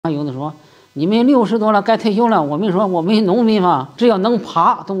有的说，你们60多了该退休了，我们说我们农民嘛，只要能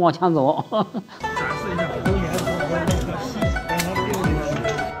爬都往前走。展示一下龙岩和那个细让它定进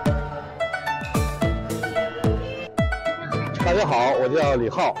去。大家好，我叫李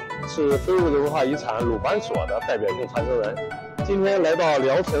浩，是非物质文化遗产鲁班所的代表性传承人。今天来到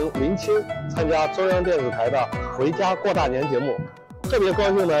聊城临清参加中央电视台的《回家过大年》节目，特别高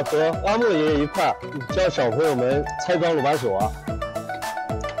兴呢，和阿木爷爷一块教小朋友们拆装鲁班锁。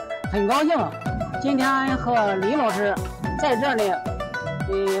很高兴，今天和李老师在这里，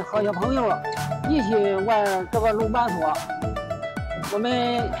和小朋友一起玩这个鲁班锁。我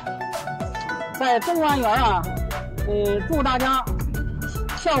们在中安园啊，祝大家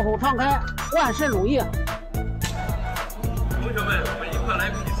笑口常开，万事如意。同学们，我们一块来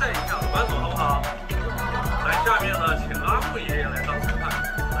比赛一下鲁班锁好不好？来，下面呢，请阿木爷爷来当裁判。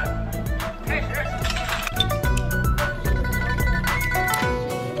来，开始。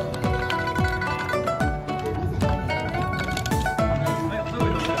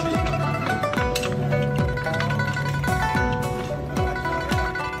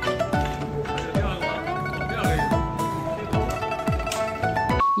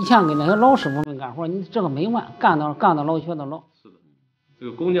以前给那些老师傅们干活，你这个没完，干到老学到老。是的，这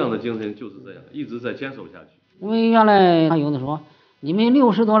个工匠的精神就是这样，一直在坚守下去。因为原来他有的说，你们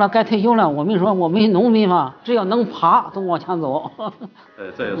60多了该退休了，我们说我们农民嘛，只要能爬都往前走。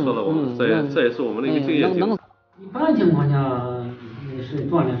这也说了我们，这也是我们的一个敬业精神。一般情况下是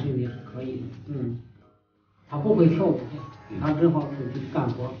锻炼身体是可以的，他不会跳舞，他只好是去干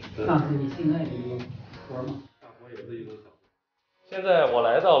活，干自己心爱的一个活嘛。干活也是一种享受。现在我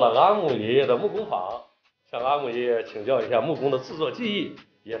来到了阿木爷爷的木工坊，向阿木爷爷请教一下木工的制作技艺，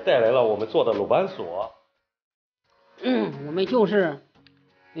也带来了我们做的鲁班锁。我们就是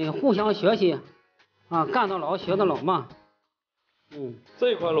互相学习啊，干到老学到老嘛。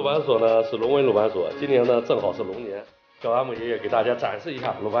这款鲁班锁呢是龙纹鲁班锁，今年呢正好是龙年，叫阿木爷爷给大家展示一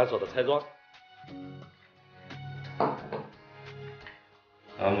下鲁班锁的拆装。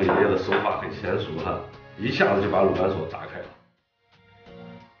阿木爷爷的手法很娴熟哈，一下子就把鲁班锁打开了。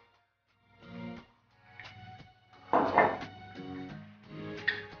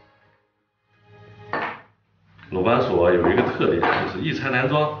鲁班锁有一个特点，就是易拆难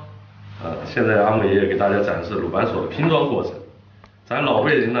装。现在阿木爷爷给大家展示鲁班锁的拼装过程。咱老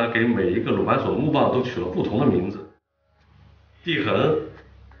辈人呢，给每一个鲁班锁的木棒都取了不同的名字：地横、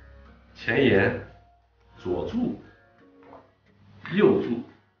前沿、左柱、右柱、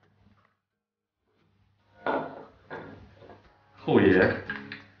后沿，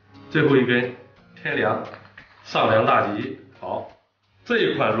最后一根天梁，上梁大吉。好。这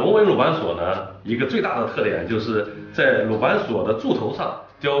一款龙纹鲁班锁呢，一个最大的特点就是在鲁班锁的柱头上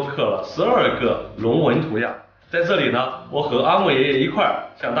雕刻了12个龙纹图样。在这里呢，我和阿木爷爷一块儿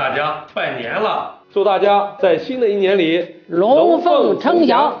向大家拜年了，祝大家在新的一年里龙凤呈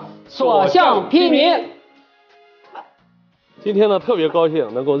祥，所向披靡。今天呢，特别高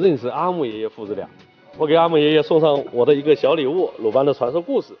兴能够认识阿木爷爷父子俩，我给阿木爷爷送上我的一个小礼物——鲁班的传说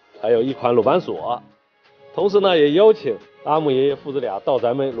故事，还有一款鲁班锁。同时呢，也邀请阿木爷爷父子俩到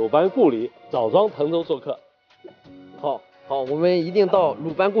咱们鲁班故里枣庄滕州做客。好，我们一定到鲁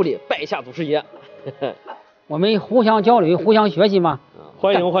班故里拜一下祖师爷。我们互相交流，互相学习嘛。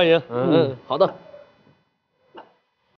欢迎。好的。